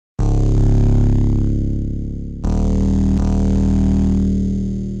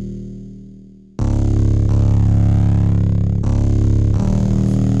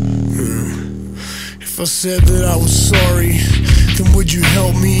I said that I was sorry, then would you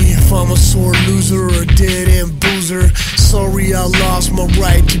help me if I'm a sore loser or a dead-end boozer? Sorry I lost my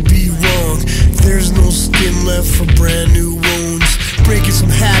right to be wrong. There's no skin left for brand new wounds. Breaking some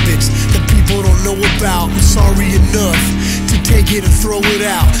habits that people don't know about. I'm sorry enough to take it and throw it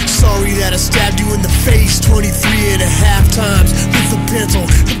out. Sorry that I stabbed you in the face 23.5 times with a pencil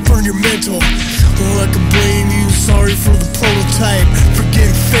to burn your mental. Well, I can blame you. Sorry for the prototype. Forget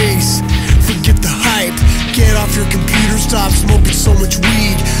a face, forget the hype. Get off your computer, stop smoking so much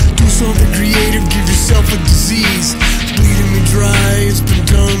weed. Do something creative, give yourself a disease. Bleeding me dry, it's been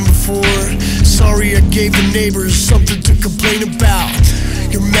done before. Sorry I gave the neighbors something to complain about.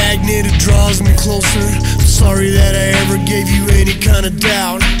 Your magnet, it draws me closer. I'm sorry that I ever gave you any kind of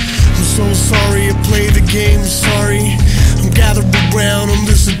doubt. I'm so sorry I played the game, sorry. I'm gathered around and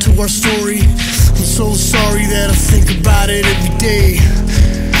listen to our story. I'm so sorry that I think about it every day,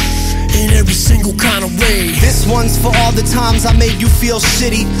 in every single kind of way. This one's for all the times I made you feel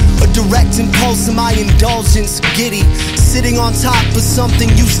shitty. A direct impulse of my indulgence, giddy. Sitting on top of something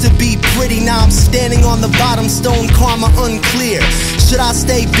used to be pretty. Now I'm standing on the bottom, stone karma unclear. Should I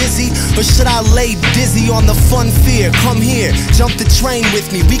stay busy or should I lay dizzy on the fun fear? Come here, jump the train with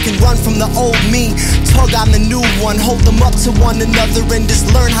me. We can run from the old me, tug on the new one. Hold them up to one another and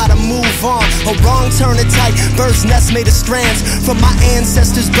just learn how to move on. A wrong turn, a tight bird's nest made of strands from my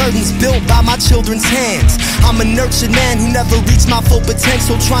ancestors' burdens built by my children's hands. I'm a nurtured man who never reached my full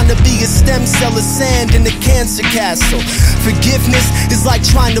potential, trying to be a stem cell of sand in a cancer castle. Forgiveness is like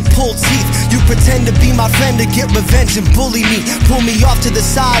trying to pull teeth. You pretend to be my friend to get revenge and bully me. Pull me off to the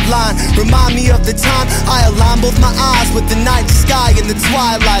sideline, remind me of the time I aligned both my eyes with the night sky in the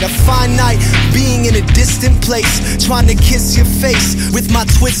twilight. A fine night, being in a distant place, trying to kiss your face with my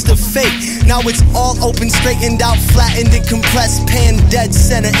twist of fate. Now it's all open, straightened out, flattened and compressed. Pan dead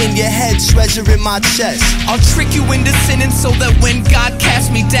center in your head, treasure in my chest. I'll trick you into sinning so that when God casts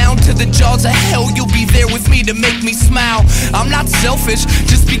me down to the jaws of hell, you'll be there with me to make me smile. I'm not selfish,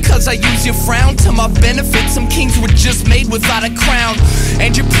 just because I use your frown to my benefit. Some kings were just made without a crown,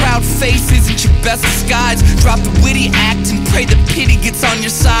 and your proud face isn't your best disguise. Drop the witty act and pray that pity gets on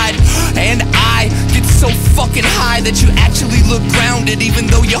your side. And I get so fucking high that you actually look grounded, even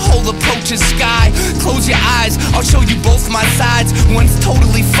though your whole approach is sky. Close your eyes, I'll show you both my sides. One's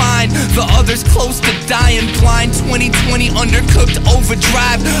totally fine, the other's close to dying blind. 2020 undercooked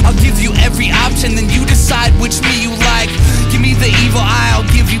overdrive. I'll give you every option, then you decide which me you like. Give me the evil eye,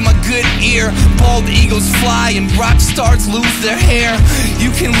 I'll give you my good ear. Bald eagles fly and rock stars lose their hair.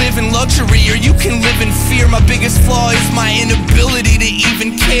 You can live in luxury or you can live in fear. My biggest flaw is my inability to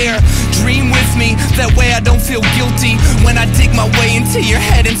even care. Dream with me, that way I don't feel guilty when I dig my way into your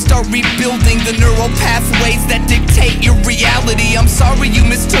head and start rebuilding the neural pathways that dictate your reality. I'm sorry you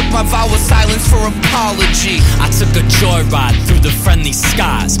mistook my vow of silence for apology. I took a joyride through the friendly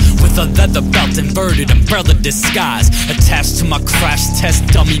skies with a leather belt, inverted umbrella disguise. Attached to my crash test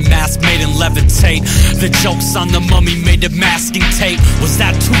dummy mask made in levitate. The jokes on the mummy made of masking tape. Was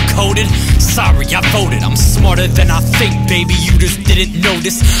that too coded? Sorry, I voted. I'm smarter than I think, baby, you just didn't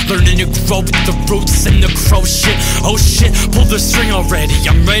notice. Learning to grow with the roots and the crow shit. Oh shit, pull the string already,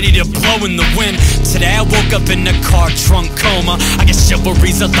 I'm ready to blow in the wind. Today I woke up in a car trunk coma. I guess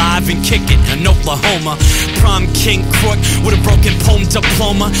chivalry's alive and kicking in Oklahoma. Prom king court with a broken poem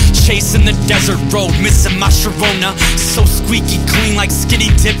diploma. Chasing the desert road, missing my Sharona. So squeaky clean like skinny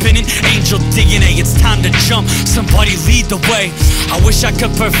dipping in angel DNA. It's time to jump, somebody lead the way. I wish I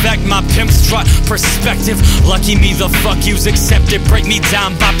could perfect my pimp strut perspective. Lucky me, the fuck yous accepted. Break me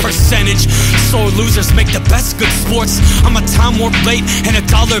down by percentage. Sore losers make the best good sports. I'm a time warp late and a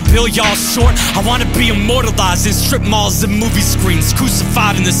dollar bill y'all short. I wanna be immortalized in strip malls and movie screens,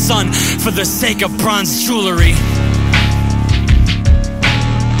 crucified in the sun for the sake of bronze jewelry.